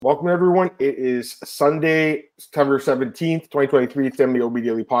Welcome, everyone. It is Sunday, September 17th, 2023. It's the MMAOB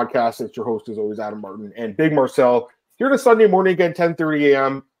Daily Podcast. It's your host, as always, Adam Martin and Big Marcel. Here to Sunday morning again, 10:30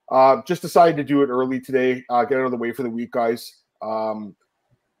 a.m. Just decided to do it early today. Get out of the way for the week, guys.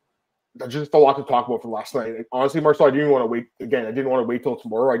 Just a lot to talk about from last night. Honestly, Marcel, I didn't want to wait. Again, I didn't want to wait till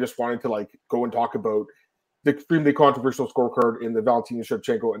tomorrow. I just wanted to go and talk about the extremely controversial scorecard in the Valentina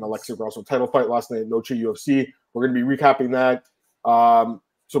Shevchenko and Alexa Grasso title fight last night at Noche UFC. We're going to be recapping that.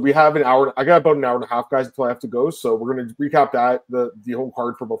 So we have an hour. I got about an hour and a half, guys, until I have to go. So we're going to recap that, the whole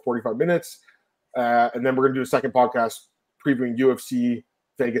card for about 45 minutes. And then we're going to do a second podcast previewing UFC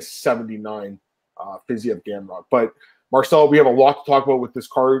Vegas 79, Fiziev Gamrot. But Marcel, we have a lot to talk about with this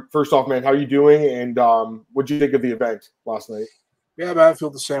card. First off, man, how are you doing? And what did you think of the event last night? Yeah, man, I feel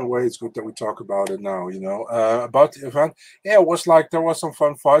the same way. It's good that we talk about it now, about the event. Yeah, it was like there was some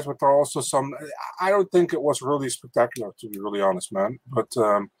fun fights, but there are also some. I don't think it was really spectacular, to be really honest, man. But,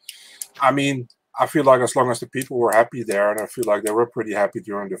 I mean, I feel like as long as the people were happy there, and I feel like they were pretty happy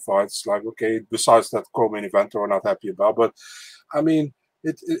during the fights, like, okay, besides that co-main event they were not happy about. But, I mean,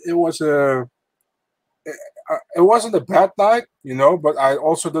 it was a... It wasn't a bad night, but I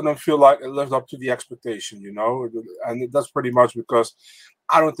also didn't feel like it lived up to the expectation, and that's pretty much because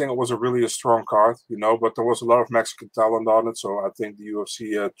I don't think it was really a strong card, but there was a lot of Mexican talent on it, so I think the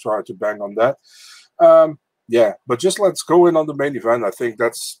UFC tried to bang on that. Yeah, but just let's go in on the main event. I think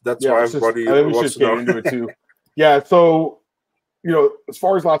that's why everybody wants to know. Into it too. Yeah, so as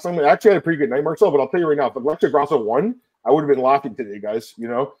far as last time, I actually had a pretty good night, Marcel, but I'll tell you right now, if Alexa Grasso won, I would have been laughing today, guys,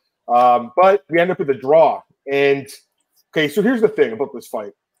 but we end up with a draw. And okay, so here's the thing about this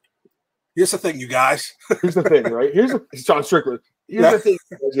fight. Here's the thing, you guys. Here's the thing, right? It's John Strickland. Here's the thing.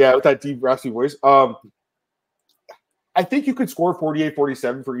 Yeah, with that deep, raspy voice. I think you could score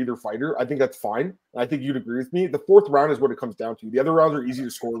 48-47 for either fighter. I think that's fine. I think you'd agree with me. The fourth round is what it comes down to. The other rounds are easy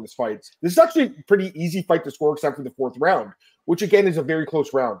to score in this fight. This is actually a pretty easy fight to score, except for the fourth round, which again is a very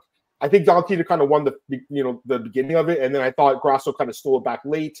close round. I think Valentina kind of won the beginning of it, and then I thought Grasso kind of stole it back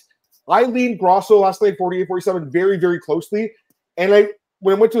late. I leaned Grasso last night 48-47 very, very closely. And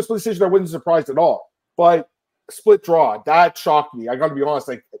when I went to a split decision, I wasn't surprised at all. But split draw, that shocked me. I got to be honest.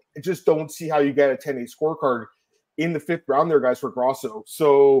 I just don't see how you get a 10-8 scorecard in the fifth round there, guys, for Grasso.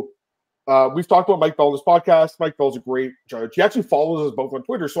 So we've talked about Mike Bell in this podcast. Mike Bell's a great judge. He actually follows us both on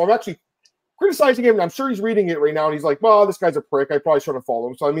Twitter. So I'm actually criticizing him. And I'm sure he's reading it right now. And he's like, well, this guy's a prick. I probably shouldn't follow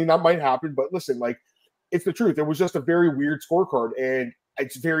him. So, I mean, that might happen. But listen, it's the truth. It was just a very weird scorecard. And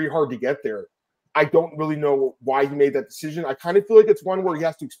it's very hard to get there. I don't really know why he made that decision. I kind of feel like it's one where he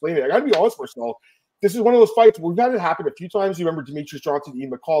has to explain it. I got to be honest with myself. This is one of those fights we've had it happen a few times. You remember Demetrius Johnson,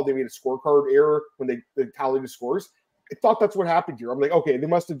 Ian McCall, they made a scorecard error when they tallied the scores. I thought that's what happened here. I'm like, okay, they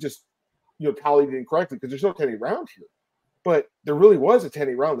must have just tallied it incorrectly because there's no 10-8 round here. But there really was a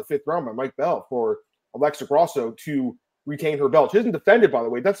 10-8 round, the fifth round by Mike Bell for Alexa Grasso to retain her belt. She isn't defended, by the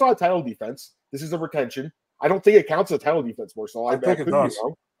way. That's not a title defense. This is a retention. I don't think it counts as a title defense, Marcel. I think it does.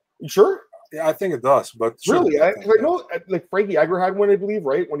 You sure? Yeah, I think it does. But really, I know, Frankie Edgar had one, I believe,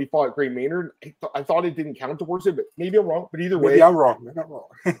 right when he fought Gray Maynard. I thought it didn't count towards it, but maybe I'm wrong. But either way, maybe I'm wrong. Maybe I'm wrong.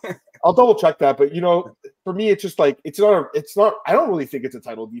 I'll double check that. But for me, it's just it's not. I don't really think it's a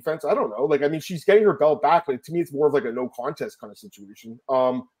title defense. I don't know. I mean, she's getting her belt back, but to me, it's more of a no contest kind of situation.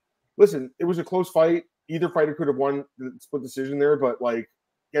 Listen, it was a close fight. Either fighter could have won the split decision there, but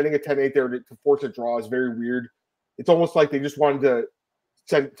getting a 10-8 there to force a draw is very weird. It's almost like they just wanted to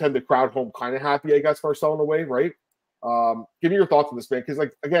send the crowd home kind of happy, I guess, Marcel, in a way, right? Give me your thoughts on this, man, because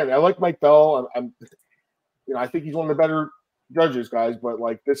again, I like Mike Bell. I think he's one of the better judges, guys, but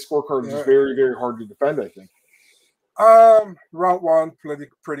this scorecard is very, very hard to defend, I think. Round one,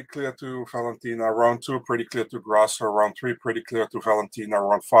 pretty clear to Valentina. Round two, pretty clear to Grasso. Round three, pretty clear to Valentina.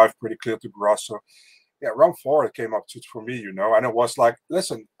 Round five, pretty clear to Grasso. Yeah, round four, it came up to for me, and it was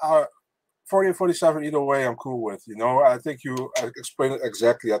listen, 48-47, either way, I'm cool with, I think you explained it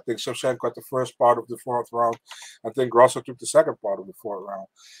exactly. I think Shevchenko got the first part of the fourth round. I think Grasso took the second part of the fourth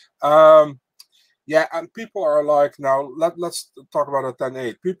round. Yeah, and people are now, let's talk about a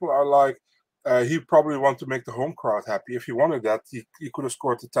 10-8. People are he probably wanted to make the home crowd happy. If he wanted that, he could have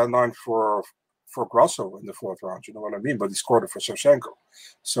scored the 10-9 for Grasso in the fourth round, you know what I mean? But he scored it for Shevchenko.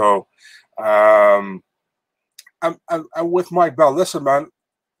 So, and with Mike Bell, listen, man,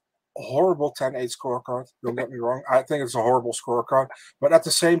 horrible 10-8 scorecard. Don't get me wrong. I think it's a horrible scorecard. But at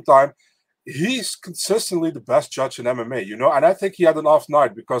the same time, he's consistently the best judge in MMA, and I think he had an off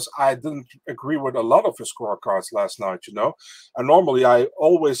night because I didn't agree with a lot of his scorecards last night, And normally I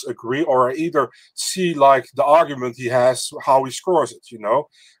always agree, or I either see the argument he has, how he scores it,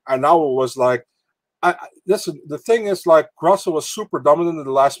 And now it was Listen, the thing is, like, Grasso was super dominant in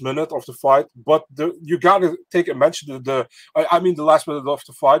the last minute of the fight, but you got to take a mention the last minute of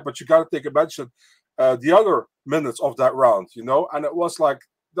the fight, but you got to take a mention the other minutes of that round, you know, and it was like,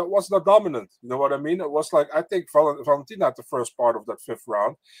 that was not dominant, you know what I mean? It was like, I think Valentina had the first part of that 5th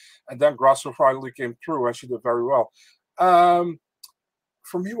round, and then Grasso finally came through, and she did very well.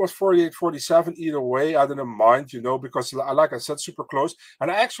 For me, it was 48-47 either way. I didn't mind, you know, because, like I said, super close.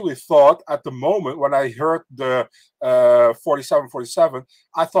 And I actually thought at the moment when I heard the 47-47,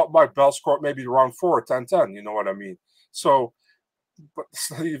 I thought Mike Bell scored maybe round 4, 10-10, you know what I mean? So, but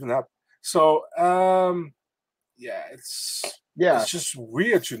it's not even that. So, yeah, it's just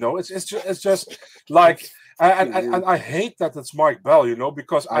weird, you know. It's just like, and I hate that it's Mike Bell, you know,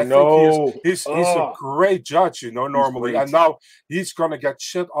 because I think he's a great judge, you know, normally, and now he's gonna get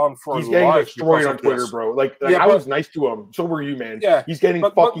shit on for life. He's getting destroyed on Twitter, bro. Like I was nice to him. So were you, man. Yeah, he's getting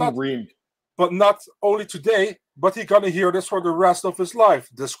fucking reamed. But not only today, but he's gonna hear this for the rest of his life.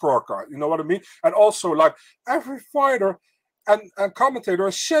 This scorecard, you know what I mean? And also, like, every fighter and commentator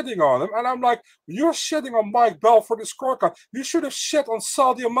is shitting on him, and I'm like, you're shitting on Mike Bell for the scorecard. You should have shit on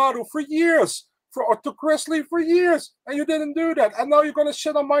Saudi Amado for years, or to Chris Lee for years, and you didn't do that. And now you're gonna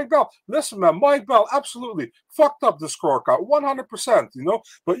shit on Mike Bell. Listen, man, Mike Bell absolutely fucked up the scorecard, 100%. You know,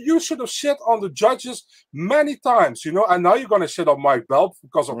 but you should have shit on the judges many times. You know, and now you're gonna shit on Mike Bell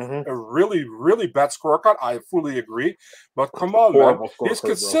because of a really, really bad scorecard. I fully agree, but come on, man, he's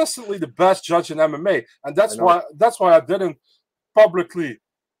consistently the best judge in MMA, and that's why I didn't publicly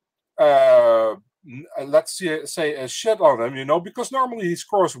let's say shit on him, you know, because normally he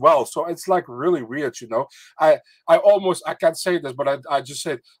scores well. So it's like really weird, you know. I can't say this, but I just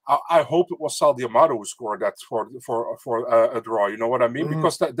said I hope it was Saudi Amato who scored that for a draw, you know what I mean?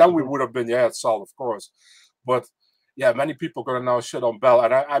 Because then we would have been, it's Sal, of course. But yeah, many people are gonna now shit on Bell,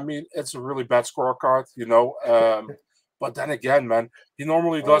 and I mean, it's a really bad scorecard, you know. But then again, man, he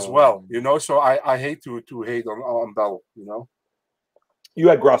normally does well, you know. So I hate to hate on Bell, you know. You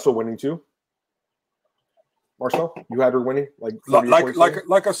had Grasso winning too, Marcel. You had her winning,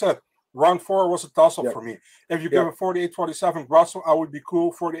 like I said, round 4 was a toss-up for me. If you give it 48-47 Grasso, I would be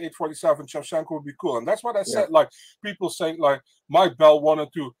cool. 48-47 Shevchenko would be cool, and that's what I said. Like, people saying like Mike Bell wanted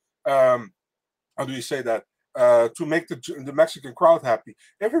to, how do you say that? To make the Mexican crowd happy.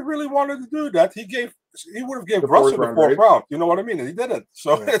 If he really wanted to do that, he would have gave Grasso the 4th round. You know what I mean? And he didn't.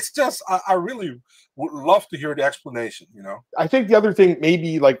 So it's just, I really would love to hear the explanation, you know? I think the other thing,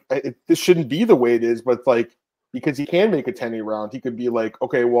 maybe, like, this shouldn't be the way it is, but, like, because he can make a 10-8 round, he could be like,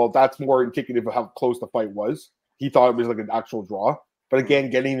 okay, well, that's more indicative of how close the fight was. He thought it was like an actual draw. But again,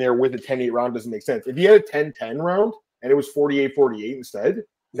 getting there with a 10-8 round doesn't make sense. If he had a 10-10 round and it was 48-48 instead,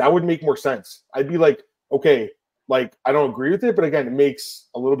 that would make more sense. I'd be like, okay, like, I don't agree with it, but again, it makes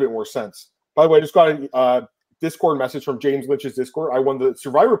a little bit more sense. By the way, I just got a Discord message from James Lynch's Discord. I won the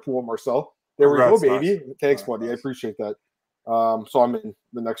Survivor pool, Marcel. There we go, baby. Nice. Thanks, buddy. I appreciate that. So I'm in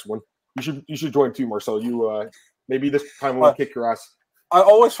the next one. You should join too, Marcel. You maybe this time we'll kick your ass. I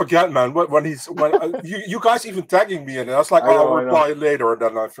always forget, man. When you guys even tagging me in it, I was like, I'll reply later, and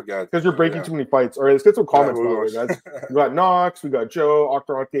then I forget because you're breaking too many fights. All right, let's get some comments. By the way, guys. We got Knox, we got Joe,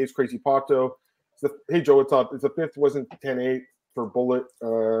 Octaron Case, Crazy Pato. Hey Joe, what's up? It's the 5th wasn't 10-8 for Bullet.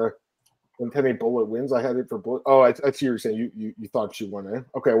 When 10-8 Bullet wins, I had it for Bullet. Oh, I see what you're saying. You thought she won, eh?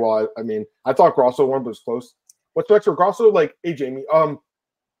 Okay, well, I mean, I thought Grasso won, but it's close. What's next for Grasso? Like, hey Jamie, I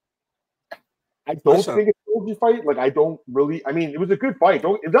don't think it's a trilogy fight. Like, I don't really. I mean, it was a good fight. It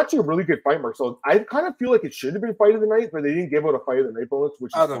was actually a really good fight, Marcel. I kind of feel like it should have been fight of the night, but they didn't give out a fight of the night bonus,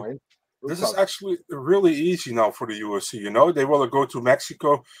 which is fine. This is actually really easy now for the UFC. You know, they want to go to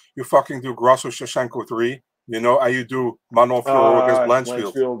Mexico. You fucking do Grasso Shevchenko 3. You know, and you do Manon Fiorot against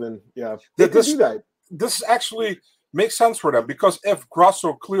Blanchfield. And they can do that. This actually makes sense for them, because if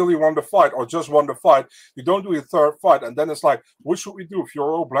Grasso clearly won the fight or just won the fight, you don't do a 3rd fight, and then it's like, what should we do?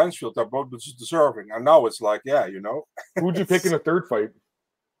 Fiorot or Blanchfield, they're both deserving. And now it's like, you know. Who'd you pick in a 3rd fight?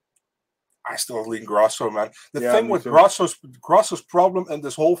 I still lean Grasso, man. The thing with Grasso's problem in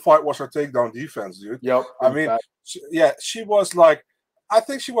this whole fight was her takedown defense, dude. Yep. I mean, she was like, I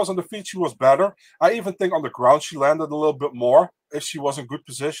think she was on the feet, she was better. I even think on the ground she landed a little bit more if she was in good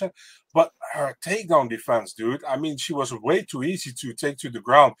position. But her takedown defense, dude, I mean, she was way too easy to take to the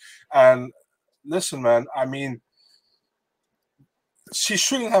ground. And listen, man, I mean, she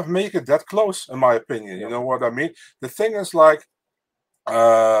shouldn't have made it that close, in my opinion. You know what I mean? The thing is, like,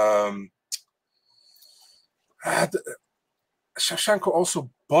 Shevchenko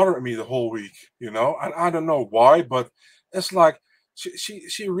also bothered me the whole week, you know, and I don't know why, but it's like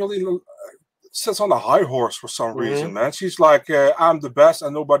she really sits on a high horse for some reason, man. She's like, I'm the best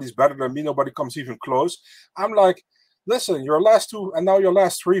and nobody's better than me. Nobody comes even close. I'm like, listen, your last 2 and now your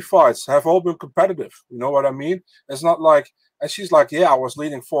last 3 fights have all been competitive. You know what I mean? It's not like, and she's like, yeah, I was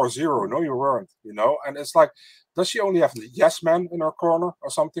leading 4-0. No, you weren't, you know? And it's like, does she only have the yes men in her corner or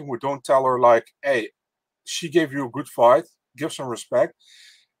something who don't tell her like, hey, she gave you a good fight, give some respect?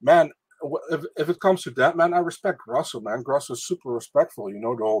 Man, if it comes to that, man, I respect Grasso, man. Grasso's super respectful, you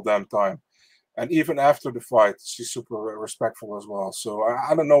know, the whole damn time. And even after the fight, she's super respectful as well. So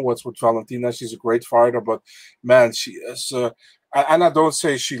I don't know what's with Valentina. She's a great fighter, but man, she is. And I don't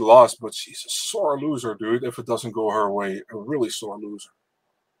say she lost, but she's a sore loser, dude. If it doesn't go her way, a really sore loser.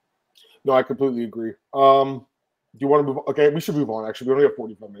 No, I completely agree. Do you want to move? Okay, we should move on. Actually, we only have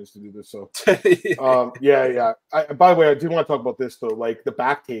 45 minutes to do this. So, yeah. By the way, I do want to talk about this though. Like the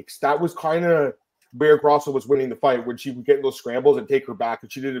back takes, that was kind of where Grasso was winning the fight when she would get in those scrambles and take her back,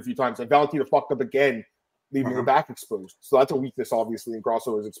 and she did it a few times. And Valentina fucked up again, leaving her back exposed. So that's a weakness, obviously, and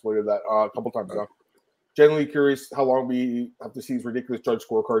Grasso has exploited that a couple times now. Generally curious how long we have to see these ridiculous judge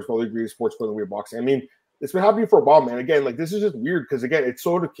scorecards for all the degree of sports for the weird boxing. I mean, it's been happening for a while, man. Again, like this is just weird because again, it's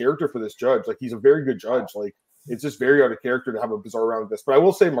so out of character for this judge. Like he's a very good judge. Like it's just very out of character to have a bizarre round like this. But I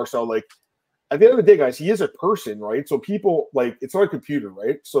will say, Marcel, like at the end of the day, guys, he is a person, right? So people like it's not a computer,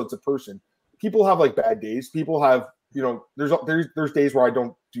 right? So it's a person. People have like bad days. People have, you know, there's days where I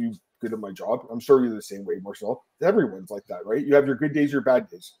don't do good at my job. I'm sure you're the same way, Marcel. Everyone's like that, right? You have your good days, your bad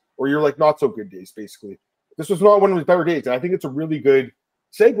days, or you're like not so good days, basically. This was not one of his better days, and I think it's a really good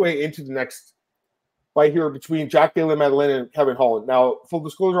segue into the next fight here between Jack Della Maddalena and Kevin Holland. Now, full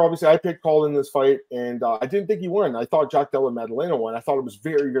disclosure, obviously, I picked Holland in this fight, and I didn't think he won. I thought Jack Della Maddalena won. I thought it was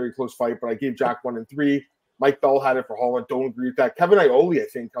very, very close fight, but I gave Jack 1 and 3. Mike Bell had it for Holland. Don't agree with that. Kevin Ioli, I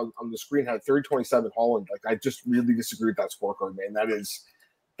think, on the screen had 30-27 Holland. Like, I just really disagree with that scorecard, man.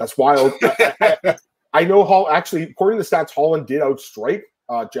 That's wild. I know actually, according to the stats, Holland did outstrike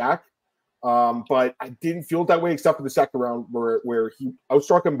Jack. But I didn't feel that way except for the second round where he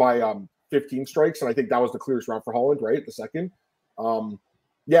outstruck him by 15 strikes, and I think that was the clearest round for Holland, right? The second.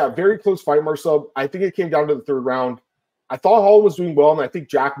 Yeah, very close fight, Marcel. I think it came down to the third round. I thought Holland was doing well, and I think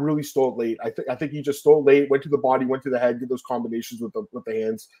Jack really stole it late. I think he just stole it late, went to the body, went to the head, did those combinations with the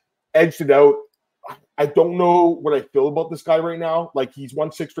hands, edged it out. I don't know what I feel about this guy right now. Like, he's won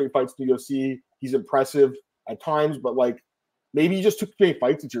 6 straight fights in the UFC. He's impressive at times, but like, maybe he just took 3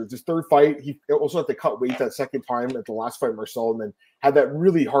 fights this year. It's his third fight. He also had to cut weight that second time at the last fight, Marcel, and then had that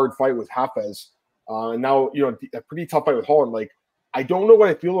really hard fight with Hafez. And now, you know, a pretty tough fight with Holland. Like, I don't know what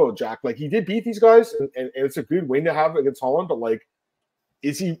I feel about Jack. Like, he did beat these guys, and it's a good win to have against Holland, but like,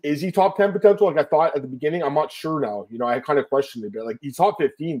 is he top 10 potential? Like I thought at the beginning, I'm not sure now. You know, I kind of questioned it, but like he's top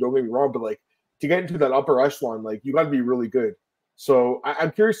 15, don't get me wrong, but like to get into that upper echelon, like you got to be really good. So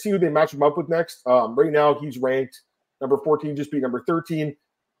I'm curious to see who they match him up with next. Right now, he's ranked number 14, just beat number 13.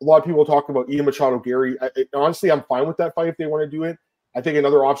 A lot of people talk about Ian Machado Gary. Honestly, I'm fine with that fight if they want to do it. I think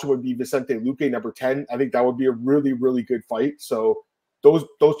another option would be Vicente Luque, number 10. I think that would be a really, really good fight. So those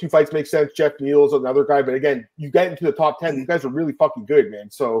 2 fights make sense. Jeff Neal is another guy. But again, you get into the top 10. These guys are really fucking good,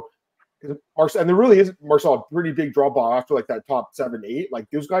 man. So, and there really is, Marcel, a pretty big drop off after like that top 7, 8. Like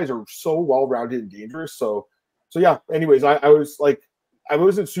those guys are so well-rounded and dangerous. So yeah, anyways, I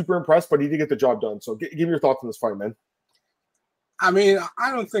wasn't super impressed, but he did get the job done. So give me your thoughts on this fight, man. I mean,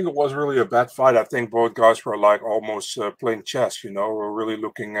 I don't think it was really a bad fight. I think both guys were like almost playing chess, you know. We're really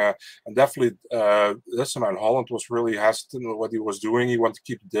looking and definitely this man Holland was really hesitant with what he was doing. He wanted to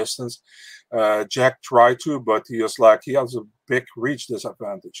keep the distance. Jack tried to, but he was like, he has a big reach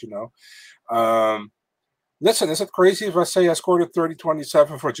disadvantage, you know. Listen, is it crazy if I say I scored a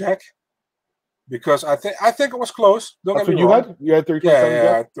 30-27 for Jack? Because I think it was close. Don't get me wrong. You had 30-27?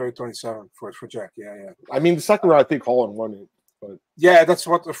 Yeah, 30-27 for Jack. Yeah. I mean, the second round, I think Holland won it. But yeah, that's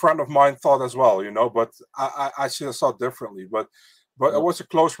what a friend of mine thought as well, you know. But I saw it differently. But it was a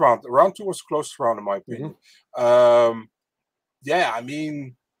close round. Round 2 was a close round in my opinion. Yeah, I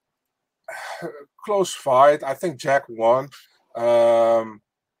mean, close fight. I think Jack won.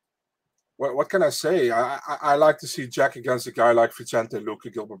 What can I say? I like to see Jack against a guy like Vicente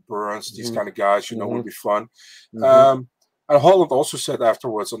Luque, Gilbert Burns, these kind of guys. You know, would be fun. And Holland also said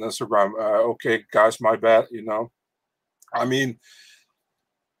afterwards on Instagram, "Okay, guys, my bad," you know. I mean,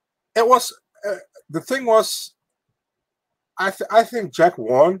 it was the thing was, I think Jack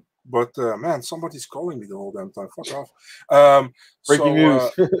won, but man, somebody's calling me the whole damn time. Fuck off. Breaking news.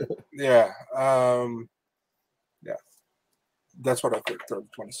 Yeah, that's what I think.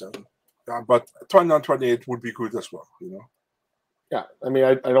 30-27, but 29-28 would be good as well. You know. Yeah, I mean,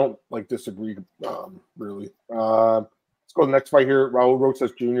 I don't like disagree really. Let's go to the next fight here. Raul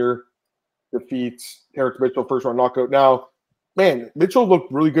Rosas Jr. defeats Terrence Mitchell, first round knockout. Now, man, Mitchell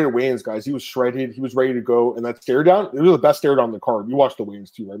looked really good at weigh-ins, guys. He was shredded. He was ready to go. And that stare down, it was the best stare down on the card. You watched the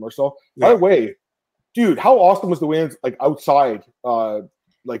weigh-ins too, right, Marcel? Yeah. By the way, dude, how awesome was the weigh-ins like outside,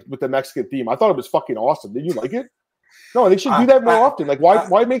 like with the Mexican theme? I thought it was fucking awesome. Did you like it? No, they should do that more often. Like,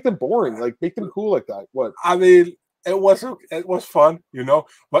 why make them boring? Like, make them cool like that. What? I mean, it was fun, you know,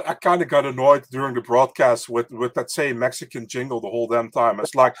 but I kind of got annoyed during the broadcast with that same Mexican jingle the whole damn time.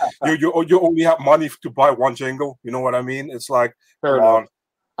 It's like you only have money to buy one jingle. You know what I mean? It's like, fair enough.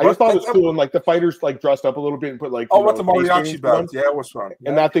 I just thought it was cool, and like the fighters like dressed up a little bit and put like with the mariachi band. Yeah, it was fun.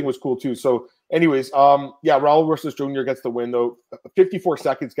 And that thing was cool too. So, anyways, Raul Rosas Jr. gets the win though. 54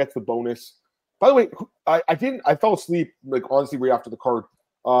 seconds gets the bonus. By the way, I fell asleep like honestly right after the card.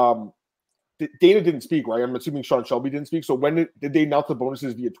 Dana didn't speak, right? I'm assuming Sean Shelby didn't speak. So when did they announce the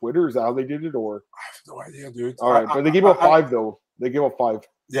bonuses via Twitter? Is that how they did it, or? I have no idea, dude. All right, but they gave out 5 though. They gave out 5.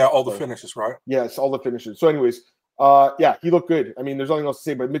 Yeah, all the finishes, right? Yes, all the finishes. So, anyways, yeah, he looked good. I mean, there's nothing else to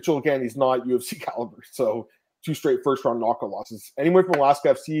say. But Mitchell again, he's not UFC caliber. So 2 straight first round knockout losses. Anyone from Alaska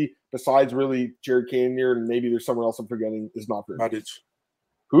FC besides really Jared Cannonier and maybe there's someone else I'm forgetting is not very good. Medic.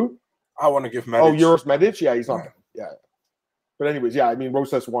 Who? I want to give Medic. Oh, Euros Medic? Yeah, he's not bad. Yeah. But anyways, yeah, I mean,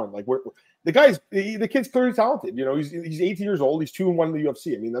 Rosas won. Like, the kid's clearly talented. You know, he's 18 years old. He's 2-1 in the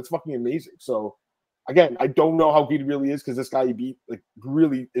UFC. I mean, that's fucking amazing. So, again, I don't know how good he really is because this guy he beat, like,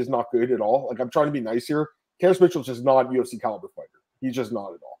 really is not good at all. Like, I'm trying to be nice here. Terrence Mitchell's just not a UFC caliber fighter. He's just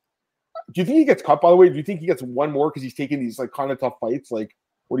not at all. Do you think he gets cut, by the way? Do you think he gets one more because he's taking these, like, kind of tough fights? Like,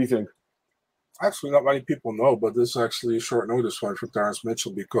 what do you think? Actually, not many people know, but this is actually a short notice fight for Terrence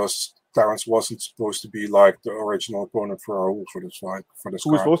Mitchell because Terrence wasn't supposed to be like the original opponent for Raul for this fight.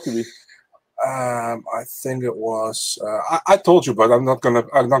 Who was supposed to be? I think it was. I told you, but I'm not gonna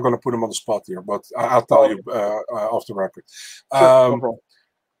put him on the spot here. But I'll tell you off the record. Sure,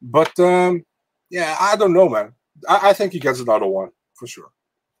 no yeah, I don't know, man. I think he gets another one for sure.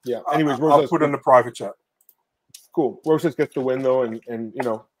 Yeah. Anyways, I'll put in the private chat. Cool. Rosas gets the win though, and you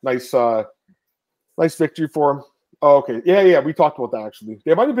know, nice victory for him. Oh, okay. Yeah. We talked about that actually.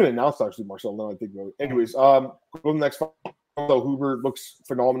 They might have been announced actually, Marcel. Now I think about it. Anyways, go to the next fight. So Huber looks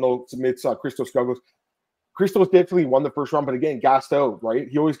phenomenal. Submits Christos Douglas. Christos definitely won the first round, but again, gassed out, right?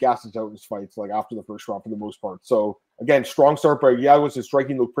 He always gasses out in his fights, like after the first round for the most part. So again, strong start by Giagos. His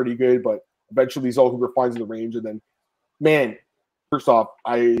striking looked pretty good, but eventually Zal Huber finds the range. And then, man, first off,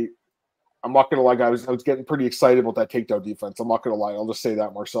 I'm not gonna lie, guys. I was getting pretty excited about that takedown defense. I'm not gonna lie. I'll just say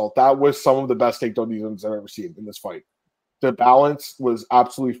that, Marcel. That was some of the best takedown defense I've ever seen in this fight. The balance was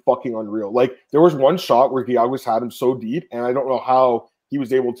absolutely fucking unreal. Like there was one shot where Giagos had him so deep, and I don't know how he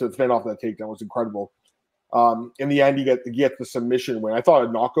was able to fend off that takedown. It was incredible. In the end, he gets the submission win. I thought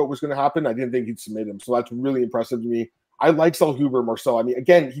a knockout was going to happen. I didn't think he'd submit him, so that's really impressive to me. I like Zal Huber, Marcel. I mean,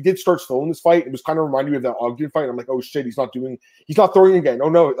 again, he did start slow in this fight. It was kind of reminding me of that Ogden fight. I'm like, oh shit, he's not throwing again. Oh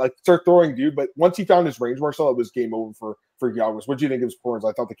no, like start throwing, dude. But once he found his range, Marcel, it was game over for Giagos. What do you think of his performance?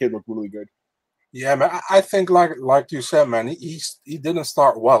 I thought the kid looked really good. Yeah, man. I think like you said, man, he didn't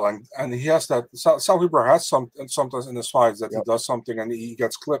start well, and he has that. Zal Huber has sometimes in his fights that he does something and he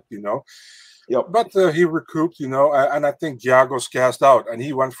gets clipped, you know. Yep. But he recouped, you know, and I think Giagos gassed out, and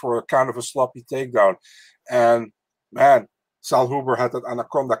he went for a kind of a sloppy takedown, and man, Zal Huber had that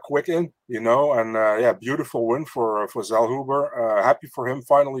anaconda quick in, you know, and yeah, beautiful win for Zal Huber. Happy for him,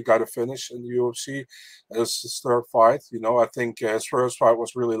 finally got a finish in the UFC. It's his third fight, you know. I think his first fight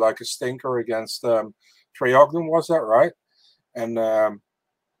was really like a stinker against Trey Ogden, was that right? And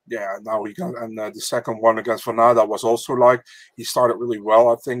yeah, now he got, and the second one against Vanada was also like he started really well,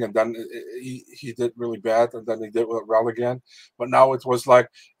 I think, and then he did really bad, and then he did well again. But now it was like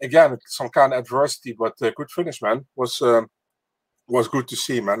again some kind of adversity, but good finish, man. Was good to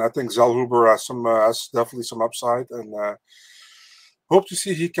see, man. I think Zal Huber has definitely some upside, and hope to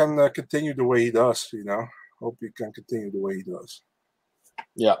see he can continue the way he does. You know, hope he can continue the way he does.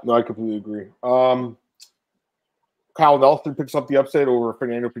 Yeah, no, I completely agree. Kyle Nelson picks up the upset over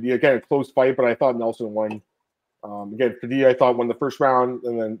Fernando Padilla. Again, a close fight, but I thought Nelson won. Again, Padilla, I thought won the first round,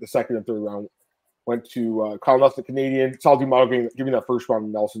 and then the second and third round went to Kyle Nelson, Canadian. Sal Dumalo giving that first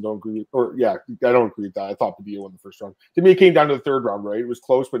round. Nelson don't agree, I don't agree with that. I thought Padilla won the first round. To me, it came down to the third round, right? It was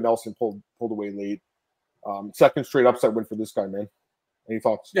close, but Nelson pulled away late. Second straight upset win for this guy, man. Any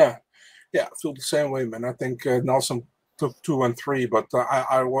thoughts? Yeah, I feel the same way, man. I think Nelson took 2 and 3, but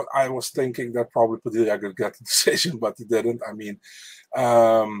I was thinking that probably Padilla could get the decision, but he didn't. I mean,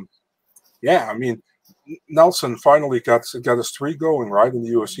 yeah, I mean, Nelson finally got a streak going, right, in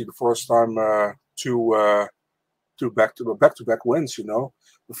the UFC the first time. Two back-to-back wins, you know.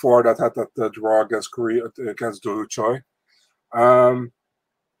 Before that, had that draw against Korea against Do Choi.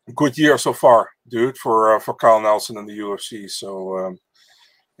 Good year so far, dude, for Kyle Nelson in the UFC. So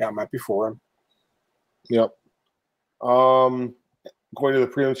yeah, I'm happy for him. Yep. Going to the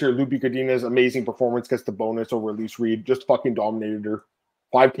prelims here, Lupi Godinez, amazing performance, gets the bonus over Elise Reed. Just fucking dominated her.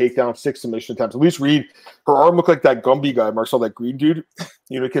 5 takedowns, 6 submission attempts. Elise Reed, her arm looked like that Gumby guy, Marcel, that green dude.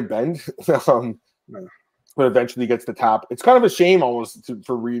 You know, can bend. But eventually gets the tap. It's kind of a shame almost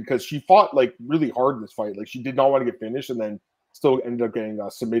for Reed because she fought like really hard in this fight. Like she did not want to get finished and then still ended up getting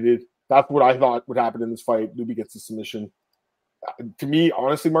submitted. That's what I thought would happen in this fight. Lupi gets the submission. To me,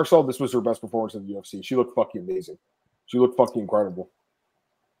 honestly, Marcel, this was her best performance in the UFC. She looked fucking amazing. She looked fucking incredible.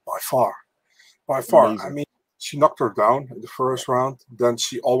 By far. Amazing. I mean, she knocked her down in the first round. Then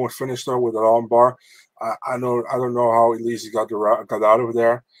she almost finished her with an arm bar. I don't know how Elise got out of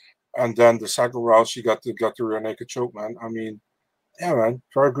there. And then the second round, she got the rear naked choke, man. I mean, yeah, man,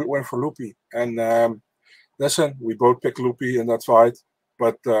 very good win for Lupi. And listen, we both picked Lupi in that fight,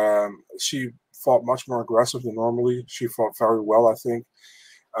 but she fought much more aggressive than normally. She fought very well, I think.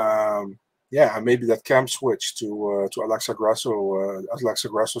 Yeah, and maybe that camp switch to Alexa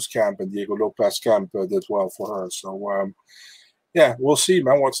Grasso's camp and Diego Lopez's camp did well for her. So yeah, we'll see,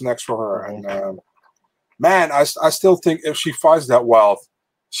 man, what's next for her. And man, I still think if she fights that well,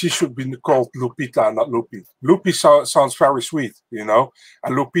 she should be called Lupita, not Lupi. Lupi sounds very sweet, you know,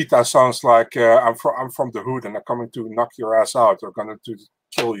 and Lupita sounds like I'm from the hood and I'm coming to knock your ass out or going to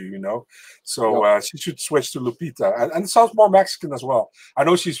kill you, you know. So she should switch to Lupita, and it sounds more Mexican as well. I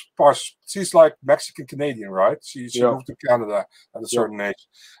know she's like Mexican Canadian, right? She moved to Canada at a certain age.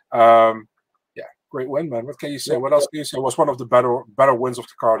 Yeah, great win, man. What can you say? What else can you say? It was one of the better wins of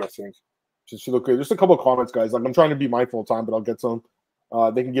the card, I think. She looked good. Just a couple of comments, guys. Like I'm trying to be mindful of time, but I'll get some.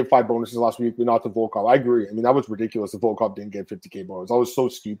 They can give 5 bonuses last week, but not to Volkov. I agree. I mean, that was ridiculous. The Volkov didn't get 50K bonus. That was so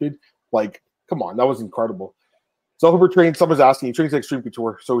stupid. Like, come on, that was incredible. Zuckerberg trained. Someone's asking. He trains at Extreme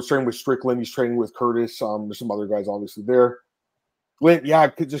Couture, so he's training with Strickland. He's training with Curtis. There's some other guys obviously there. Glenn, yeah,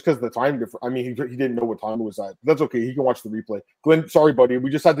 just because of the time difference. I mean, he didn't know what time it was at. That's okay. He can watch the replay. Glenn, sorry, buddy. We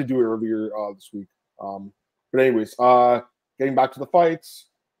just had to do it earlier this week. But anyways, getting back to the fights.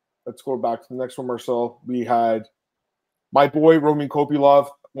 Let's go back to the next one, Marcel. We had my boy, Roman Kopylov.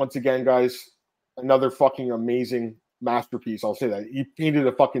 Once again, guys, another fucking amazing masterpiece. I'll say that. He painted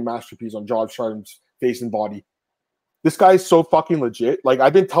a fucking masterpiece on Josh Sharm's face and body. This guy's so fucking legit. Like,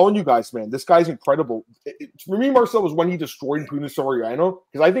 I've been telling you guys, man, this guy's incredible. For me, Marcel, was when he destroyed Puna Soriano,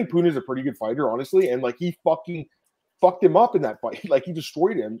 because I think Puna's a pretty good fighter, honestly, and, like, he fucking fucked him up in that fight. Like, he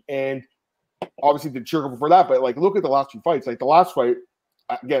destroyed him, and obviously did cheer for that, but, like, look at the last 2 fights. Like, the last fight,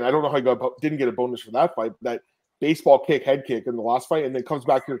 again, I don't know how he didn't get a bonus for that fight, that baseball kick, head kick in the last fight, and then comes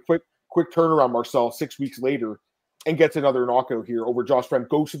back here, quick turnaround, Marcel, 6 weeks later, and gets another knockout here over Josh Fremd,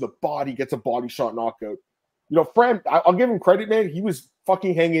 goes to the body, gets a body shot knockout. You know, Fremd, I'll give him credit, man. He was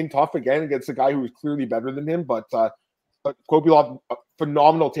fucking hanging tough again against a guy who was clearly better than him, but Kopylov,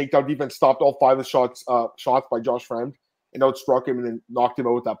 phenomenal takedown defense, stopped all 5 of the shots by Josh Fremd, and outstruck him and then knocked him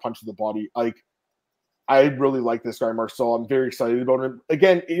out with that punch to the body. Like, I really like this guy, Marcel. I'm very excited about him.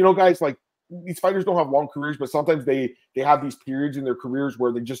 Again, you know, guys, like, these fighters don't have long careers, but sometimes they have these periods in their careers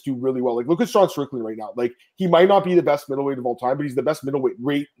where they just do really well. Like, look at Sean Strickland right now. Like, he might not be the best middleweight of all time, but he's the best middleweight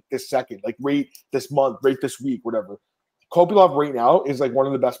right this second, like right this month, right this week, whatever. Kopylov right now is like one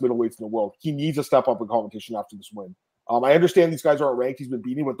of the best middleweights in the world. He needs to step up in competition after this win. I understand these guys aren't ranked. He's been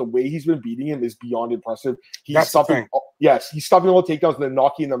beating, but the way he's been beating him is beyond impressive. He's stuffing all takedowns and then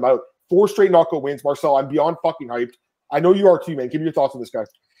knocking them out. 4 straight knockout wins, Marcel. I'm beyond fucking hyped. I know you are too, man. Give me your thoughts on this guy.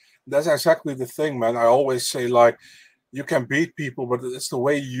 That's exactly the thing, man. I always say, like, you can beat people, but it's the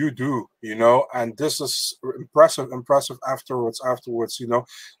way you do, you know. And this is impressive afterwards, you know.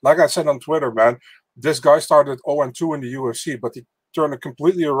 Like I said on Twitter, man, this guy started 0-2 in the UFC, but he turned it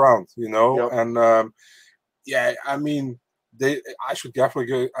completely around, you know. Yep. And yeah, I mean, I should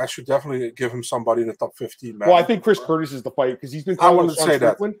definitely give him somebody in the top 15, man. Well, I think Chris Curtis is the fight because he's been. I wouldn't say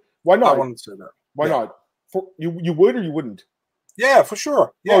that. Why not? I wouldn't say that. Why not? You would or you wouldn't? Yeah, for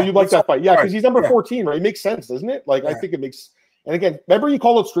sure. Yeah, you like that fight? Yeah, because he's number 14, right? It makes sense, doesn't it? Like, I think it makes. And again, remember you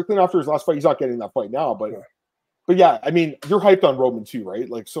called out Strickland after his last fight. He's not getting that fight now, but yeah, I mean, you're hyped on Roman too, right?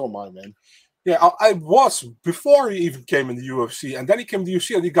 Like, so am I, man. Yeah, I was before he even came in the UFC, and then he came to the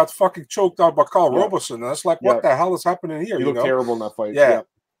UFC and he got fucking choked out by Carl Roberson, and it's like, what the hell is happening here? He looked terrible in that fight. Yeah.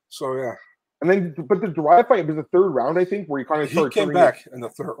 So yeah. And then, but the Dry fight was the 3rd round, I think, where he kind of started. He came back in the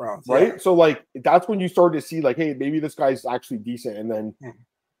 3rd round, right? So, like, that's when you started to see, like, hey, maybe this guy's actually decent. And then,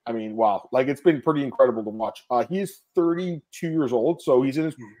 I mean, wow, like, it's been pretty incredible to watch. He's 32 years old, so he's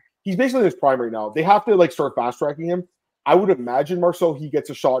basically in his prime right now. They have to, like, start fast tracking him. I would imagine, Marcel, he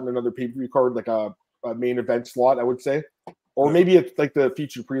gets a shot in another pay-per-view card, like a main event slot, I would say. Or maybe it's like the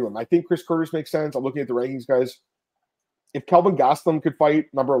featured prelim. I think Chris Curtis makes sense. I'm looking at the rankings, guys. If Kelvin Gastelum could fight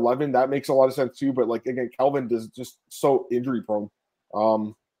number 11, that makes a lot of sense too. But like again, Kelvin is just so injury prone.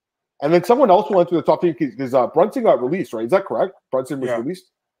 And then someone else went to the top 10 because Brunson got released, right? Is that correct? Brunson was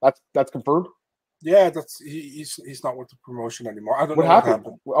released. That's confirmed. Yeah, he's not with the promotion anymore. I don't know what happened.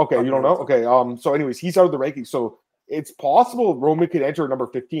 Okay, you don't know. Okay. So anyways, he's out of the rankings. So it's possible Roman could enter number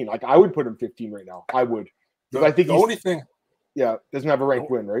 15. Like I would put him 15 right now. I would. I think the only thing. Yeah, doesn't have a ranked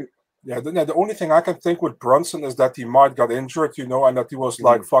win, right? Yeah, the only thing I can think with Brunson is that he might got injured, and that he was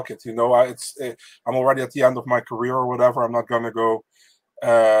like, fuck it, I'm already at the end of my career or whatever. I'm not gonna go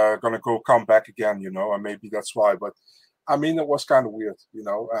come back again, and maybe that's why. But I mean, it was kind of weird,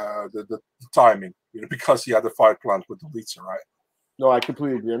 the timing, because he had a fight planned with the Leitzer, right? No, I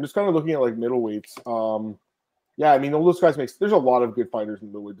completely agree. I'm just kind of looking at like middleweights. Yeah, I mean, all those guys there's a lot of good fighters in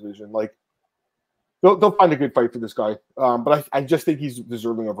the middleweight division. Like they'll find a good fight for this guy. But I just think he's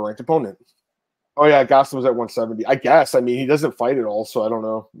deserving of a ranked opponent. Oh yeah, Gaston was at 170. I guess. I mean, he doesn't fight at all, so I don't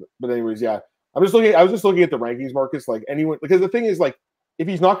know. But anyways, yeah. I was just looking at the rankings, Marcus. Like anyone, because the thing is, like, if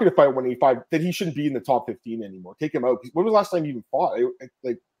he's not going to fight 185, then he shouldn't be in the top 15 anymore. Take him out. When was the last time you even fought?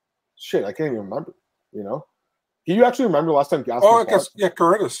 Shit, I can't even remember. Do you actually remember the last time Gaston fought?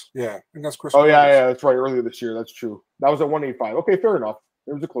 Curtis. Yeah, and that's Chris. Oh yeah, that's right. Earlier this year, that's true. That was at 185. Okay, fair enough.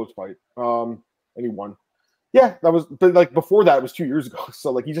 It was a close fight. And he won. Yeah, that was. But like before that, it was 2 years ago. So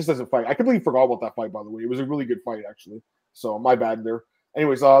like he just doesn't fight. I completely forgot about that fight. By the way, it was a really good fight actually. So my bad there.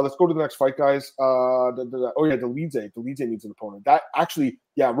 Anyways, let's go to the next fight, guys. Delidze. Delidze needs an opponent. That actually,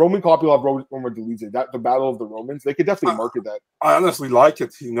 Roman Kopylov, Roman Delidze. That the battle of the Romans. They could definitely market that. I honestly like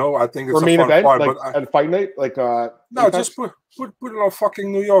it. I think it's a main event, fight, like at a fight night, like no, just put it on fucking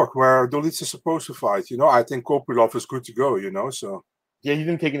New York where Delidze is supposed to fight. I think Kopylov is good to go. So yeah, he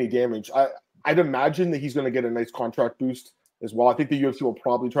didn't take any damage. I'd imagine that he's going to get a nice contract boost as well. I think the UFC will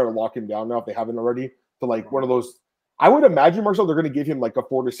probably try to lock him down now if they haven't already to like one of those. I would imagine, Marcel, they're going to give him like a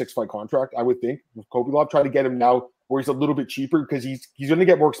 4 to 6 fight contract. I would think with Kopylov, try to get him now where he's a little bit cheaper because he's going to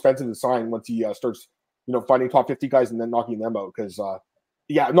get more expensive to sign once he starts, fighting top 50 guys and then knocking them out. Because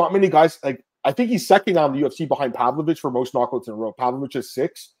not many guys like I think he's second on the UFC behind Pavlovich for most knockouts in a row. Pavlovich has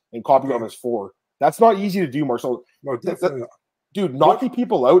 6 and Kopylov has 4. That's not easy to do, Marcel. No, definitely. Dude, knocking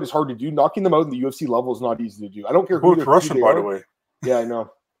people out is hard to do. Knocking them out in the UFC level is not easy to do. I don't care who they're Russian, by the way. Yeah, I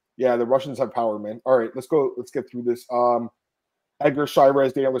know. Yeah, the Russians have power, man. All right, let's go. Let's get through this. Edgar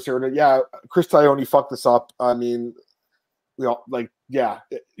Shirez, Daniel Lacerda. Yeah, Chris Tione fucked this up. I mean, you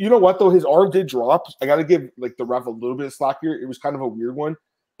know what though? His arm did drop. I got to give like the ref a little bit of slack here. It was kind of a weird one,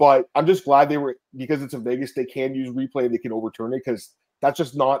 but I'm just glad because it's in Vegas. They can use replay. They can overturn it because that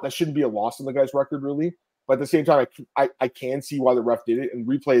shouldn't be a loss on the guy's record really. But at the same time, I can see why the ref did it and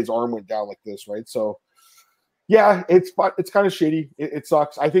replay his arm went down like this, right? So. Yeah, it's kind of shady. It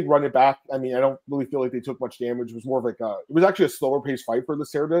sucks. I think run it back. I mean, I don't really feel like they took much damage. It was more of like it was actually a slower paced fight for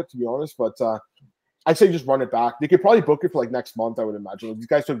Lacerda, to be honest. But I say just run it back. They could probably book it for like next month. I would imagine. Like, these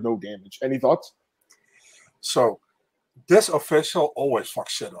guys took no damage. Any thoughts? So this official always fucks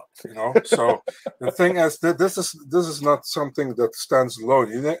shit up, So the thing is that this is not something that stands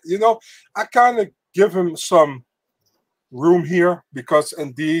alone. I kind of give him some room here because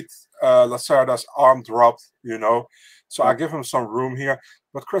indeed Lacerda's arm dropped, so I give him some room here,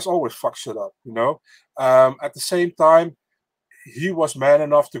 but Chris always fucks shit up, at the same time he was man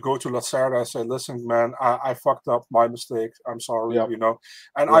enough to go to Lacerda and say, listen man, I fucked up, my mistake, I'm sorry.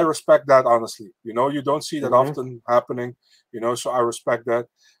 And I respect that, honestly. You don't see that often happening, so I respect that.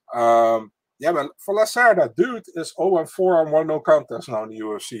 Yeah, man, for Lacerda, dude is 0-4 on 1 no contest now in the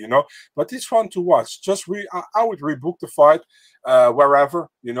UFC, But it's fun to watch. I would rebook the fight wherever,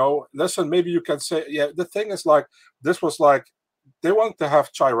 Listen, maybe you can say, the thing is like, this was like, they want to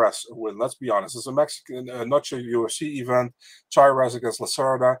have Chairez win, let's be honest. It's a Mexican, Noche UFC event, Chairez against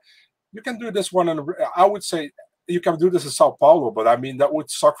Lacerda. You can do this one, and I would say you can do this in Sao Paulo, but I mean, that would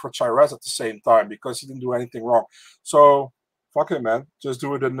suck for Chairez at the same time because he didn't do anything wrong. So, fuck it, man. Just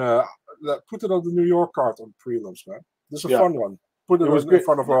do it in... put it on the New York card on prelims, man. This is a fun one. Put it in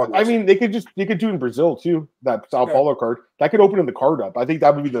front of our audience. I mean, they could do it in Brazil too. That Sao Paulo card that could open the card up. I think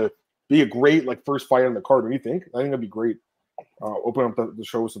that would be a great like first fight on the card. What do you think? I think that'd be great. Open up the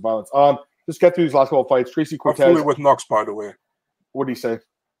show with some violence. Just get through these last couple of fights. Tracy Cortez. I'm fully with Knox, by the way. What do you say?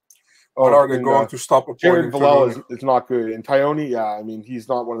 What are they going to stop? Jared Valella is not good, and Tione, I mean, he's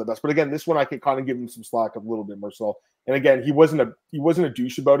not one of the best. But again, this one I can kind of give him some slack a little bit, Marcel. And again, he wasn't a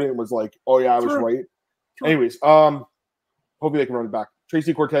douche about it. It was like, oh yeah, I was right. Anyways, hopefully they can run it back.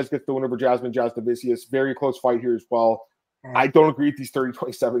 Tracy Cortez gets the win over Jazz Davicius. Very close fight here as well. I don't agree with these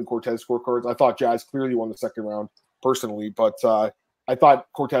 30-27 Cortez scorecards. I thought Jazz clearly won the second round. personally, but I thought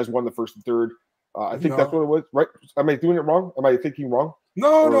Cortez won the first and third. I think that's what it was, right? Am I doing it wrong? Am I thinking wrong?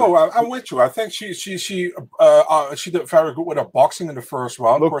 No, I'm with you. I think she did very good with her boxing in the first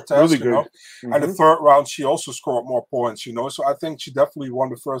round, Cortez, really good. And the third round, she also scored more points, So I think she definitely won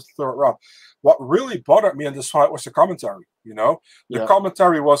the first and third round. What really bothered me in this fight was the commentary, The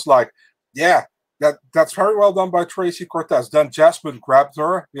commentary was like, that's very well done by Tracy Cortez. Then Jasmine grabbed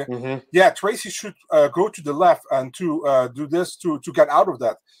her. Tracy should go to the left and to do this to get out of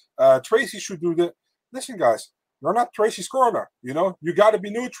that. Tracy should do the. Listen, guys. You're not Tracy's corner, You got to be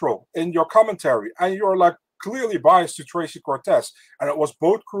neutral in your commentary, and you're like clearly biased to Tracy Cortez. And it was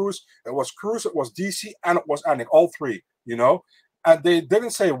both Cruz, it was DC, and it was Anik, all three, And they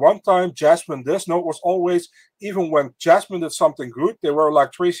didn't say one time Jasmine this. No, it was always, even when Jasmine did something good, they were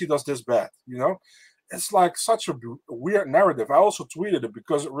like, Tracy does this bad, It's like such a weird narrative. I also tweeted it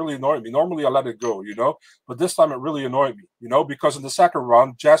because it really annoyed me. Normally I let it go, but this time it really annoyed me, because in the second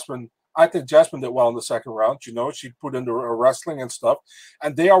round, I think Jasmine did well in the second round. She put in the wrestling and stuff.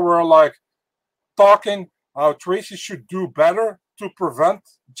 And they were like talking how Tracy should do better to prevent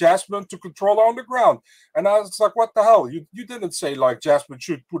Jasmine to control her on the ground. And I was like, what the hell? You didn't say like Jasmine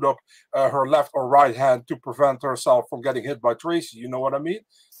should put up her left or right hand to prevent herself from getting hit by Tracy. You know what I mean?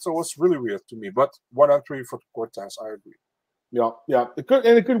 So it's really weird to me. But 1-3 for Cortez, I agree. Yeah. A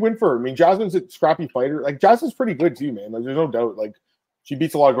good win for her. I mean, Jasmine's a scrappy fighter. Like, Jasmine's pretty good too, man. Like, there's no doubt. Like, she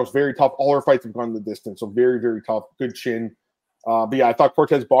beats a lot of girls, very tough. All her fights have gone the distance, so very, very tough. Good chin. But yeah, I thought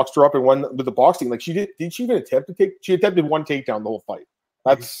Cortez boxed her up and won with the boxing. Like, did she even attempt to take? She attempted one takedown the whole fight.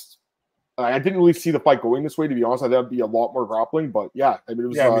 I didn't really see the fight going this way, to be honest. I thought it'd be a lot more grappling, but yeah, I mean, it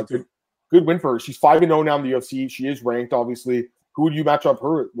was a good win for her. She's 5-0 now in the UFC. She is ranked, obviously. Who would you match up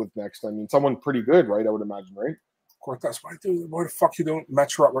her with next? I mean, someone pretty good, right? I would imagine, right? Cortez, why the fuck you don't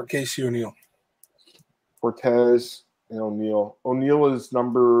match her up with Casey O'Neill? Cortez and O'Neill. O'Neill is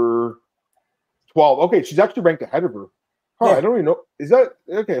number 12. Okay, she's actually ranked ahead of her. I don't even know. Is that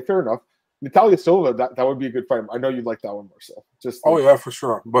okay? Fair enough. Natalia Silva, that would be a good fight. I know you'd like that one, Marcel. Yeah, for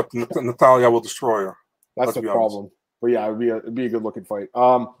sure. But Natalia will destroy her. That's the problem. But yeah, it'd be a good looking fight.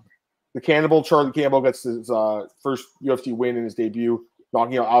 The Cannibal, Charlie Campbell, gets his first UFC win in his debut,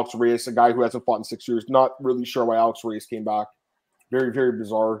 knocking out Alex Reyes, a guy who hasn't fought in 6 years. Not really sure why Alex Reyes came back. Very, very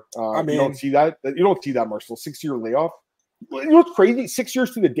bizarre. I mean, you don't see that. You don't see that, Marcel. 6-year layoff. You know what's crazy? 6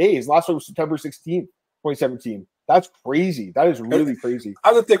 years to the day. His last fight was September 16th, 2017. That's crazy. That is really crazy.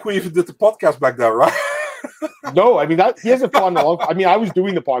 I don't think we even did the podcast back then, right? No, I mean, he hasn't fought in a long time. I mean, I was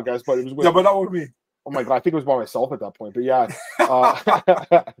doing the podcast, but it was but that was me. Oh my god, I think it was by myself at that point. But yeah,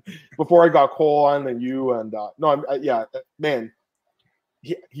 before I got Cole on and you and man,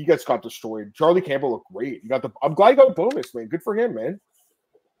 he got destroyed. Charlie Campbell looked great. I'm glad he got a bonus, man. Good for him, man.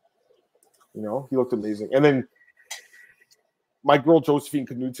 He looked amazing. And then my girl Josephine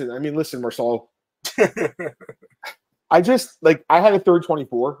Knudsen. I mean, listen, Marcel. I had a third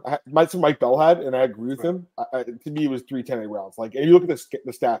 24. Mike Bell had, and I agree with him. To me, it was 3-10 rounds. Like, and you look at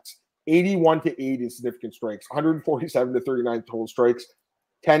the stats: 81-8 in significant strikes, 147-39 total strikes,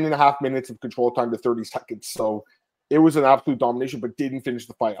 10.5 minutes of control time to 30 seconds. So it was an absolute domination, but didn't finish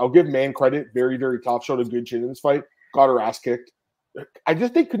the fight. I'll give Man credit. Very, very tough. Showed a good chin in this fight. Got her ass kicked. I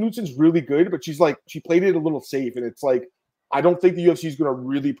just think Knudsen's really good, but she played it a little safe, and it's like I don't think the UFC is going to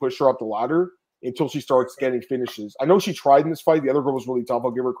really push her up the ladder until she starts getting finishes. I know she tried in this fight. The other girl was really tough.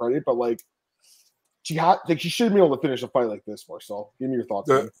 I'll give her credit, but she should have been able to finish a fight like this, Marcel. Give me your thoughts.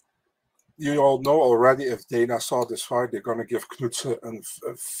 You all know already, if Dana saw this fight, they're going to give Knudsen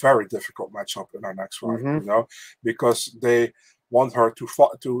a very difficult matchup in our next fight, because they want her to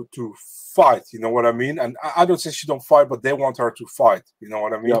fight, you know what I mean? And I don't say she don't fight, but they want her to fight, you know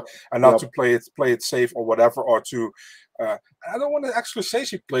what I mean? And not to play it safe or whatever, or to I don't want to actually say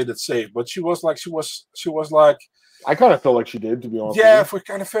she played it safe, but she was like I kind of feel like she did, to be honest. Yeah, if we're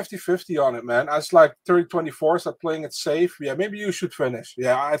kind of 50-50 on it, man. I was like 30-24, start playing it safe. Yeah, maybe you should finish.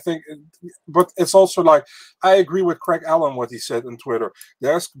 Yeah, I think, but it's also like, I agree with Craig Allen, what he said on Twitter.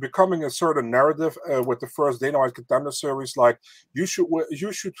 There's becoming a certain narrative with the first Dana White Contender Series, like, you should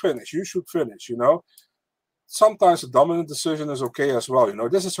finish, Sometimes a dominant decision is okay as well.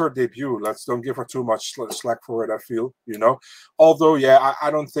 This is her debut. Let's don't give her too much slack for it, I feel, Although, I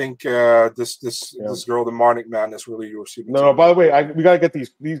don't think this girl, the Marnik man, is really UFC. No, by the way, we got to get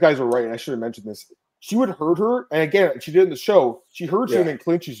these guys are right. I should have mentioned this. She would hurt her. And again, she did in the show. She hurts you and then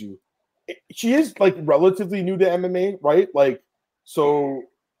clinches you. She is relatively new to MMA, right? So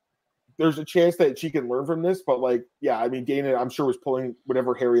there's a chance that she can learn from this. But I mean, Dana, I'm sure, was pulling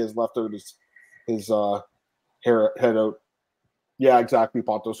whatever hair he has left out his head out. Yeah, exactly,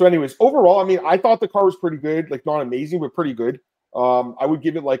 Pato. So, anyways, overall, I mean, I thought the car was pretty good. Like, not amazing, but pretty good. I would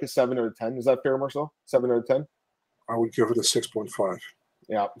give it like a 7 out of 10. Is that fair, Marcel? 7 out of 10? I would give it a 6.5.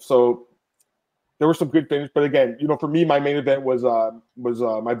 Yeah. So there were some good things, but again, you know, for me, my main event was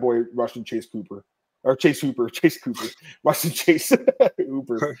my boy Russian Chase Cooper. Or Chase Cooper, Russian Chase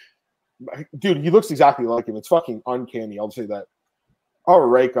Cooper. Dude, he looks exactly like him. It's fucking uncanny. I'll say that. All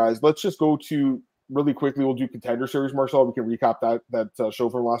right, guys, let's just go to really quickly. We'll do Contender Series, Marcel. We can recap that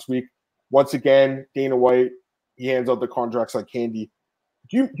show from last week. Once again, Dana White, he hands out the contracts like candy.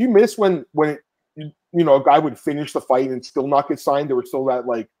 Do you miss when you know, a guy would finish the fight and still not get signed? There was still that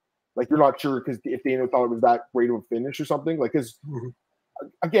like you're not sure because if Dana thought it was that great of a finish or something. Like, because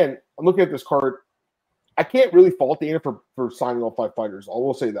again, I'm looking at this card. I can't really fault Dana for signing all 5 fighters. I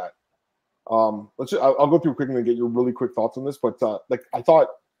will say that. I'll go through quickly and get your really quick thoughts on this. But like, I thought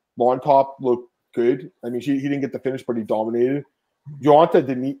Lon Top looked good. I mean, he didn't get the finish, but he dominated. Joanta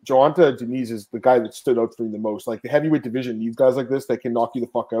Deniz is the guy that stood out for me the most. Like, the heavyweight division needs guys like this that can knock you the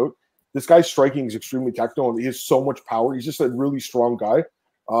fuck out. This guy's striking is extremely technical, and he has so much power. He's just a really strong guy.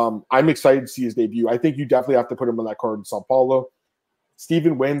 I'm excited to see his debut. I think you definitely have to put him on that card in Sao Paulo.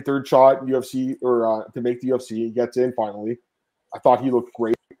 Stephen Wynn, third shot UFC or to make the UFC. He gets in finally. I thought he looked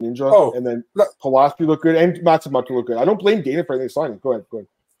great, Ninja. Oh, and then Pilastre looked good, and Matsumoto looked good. I don't blame Dana for anything signing. Go ahead. Who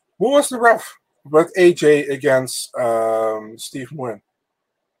was the ref with AJ against Stephen Wynn?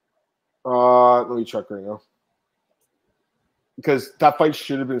 Let me check right now. Because that fight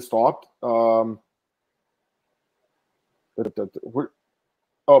should have been stopped. Mark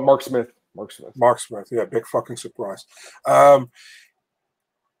Smith. Mark Smith, yeah, big fucking surprise.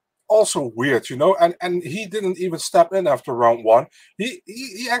 Also weird, you know, and he didn't even step in after round 1.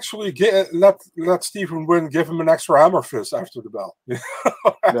 He actually let Stephen Wynn give him an extra hammer fist after the bell.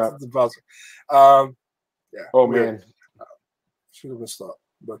 After the buzzer. Yeah. Oh weird. Man, should have been stopped.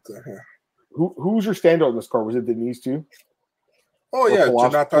 But yeah. Who's your standout in this card? Was it Denise too? Oh yeah,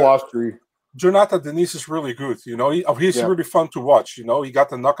 Jonathan Denise is really good. You know, he's really fun to watch. You know, he got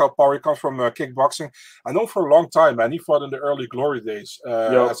the knockout power. He comes from kickboxing. I know for a long time, man. He fought in the early glory days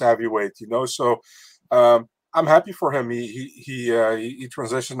as a heavyweight. You know, so I'm happy for him. He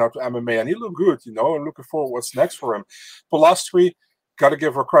transitioned out to MMA, and he looked good. You know, and looking forward what's next for him. Pilastre, got to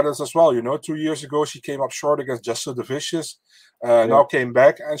give her credits as well. You know, 2 years ago she came up short against Jessica the Vicious. Now came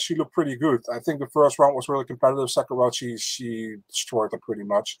back and she looked pretty good. I think the first round was really competitive. Second round she destroyed her pretty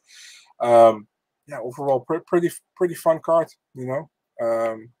much. Overall pretty fun card. You know,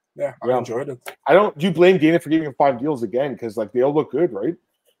 I enjoyed it. Do you blame Dana for giving him 5 deals again? Because like they all look good, right?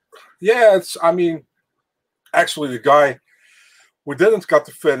 Yeah, actually the guy we didn't got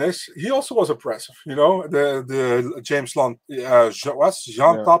to finish. He also was impressive. You know, the James Lon,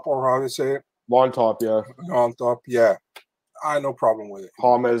 Jean Top, or how do you say it? Lon Top, yeah. Lon Top, yeah. I had no problem with it.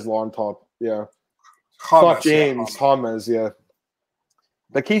 James Lon Top, yeah. Not James, James, yeah.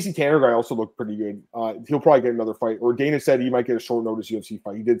 The Casey Tanner guy also looked pretty good. He'll probably get another fight. Or Dana said he might get a short notice UFC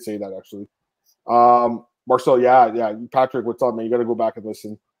fight. He did say that actually. Marcel, yeah. Patrick, what's up, man? You got to go back and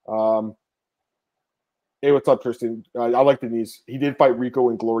listen. Hey, what's up, Tristan? I like Denise. He did fight Rico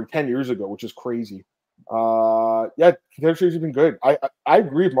in Glory 10 years ago, which is crazy. Contender Series has been good. I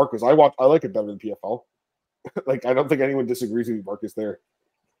agree with Marcus. I like it better than PFL. Like, I don't think anyone disagrees with you, Marcus. There,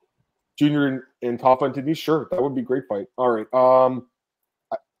 Junior and Top on Denise, sure, that would be a great fight. All right.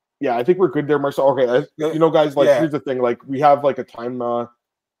 I think we're good there, Marcel. Okay, you know, guys, like here's the thing. Like, we have like a time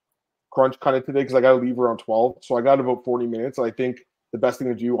crunch kind of today because I got to leave around 12, so I got about 40 minutes. I think the best thing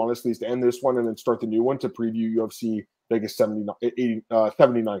to do, honestly, is to end this one and then start the new one to preview UFC Vegas 79.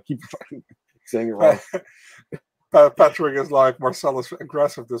 Keep saying it wrong. Patrick is like, Marcellus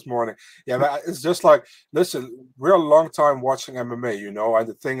aggressive this morning. Yeah, man, it's just like, listen, we're a long time watching MMA, you know, and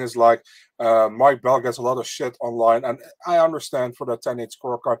the thing is like, Mike Bell gets a lot of shit online, and I understand for that 10-8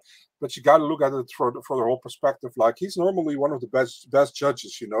 scorecard, but you got to look at it for the whole perspective. Like, he's normally one of the best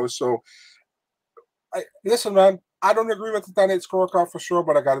judges, you know, so listen, man, I don't agree with the 10-8 scorecard for sure,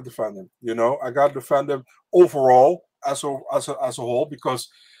 but I got to defend him. You know, I got to defend him overall as a whole, because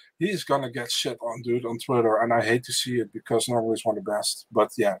he's gonna get shit on, dude, on Twitter, and I hate to see it because normally he's one of the best. But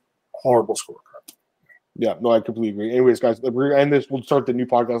yeah, horrible scorecard. Yeah, no, I completely agree. Anyways, guys, we're gonna end this. We'll start the new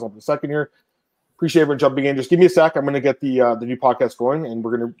podcast up in a second here. Appreciate everyone jumping in. Just give me a sec. I'm gonna get the new podcast going, and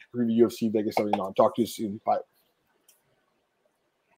we're gonna preview UFC Vegas 79. Talk to you soon. Bye.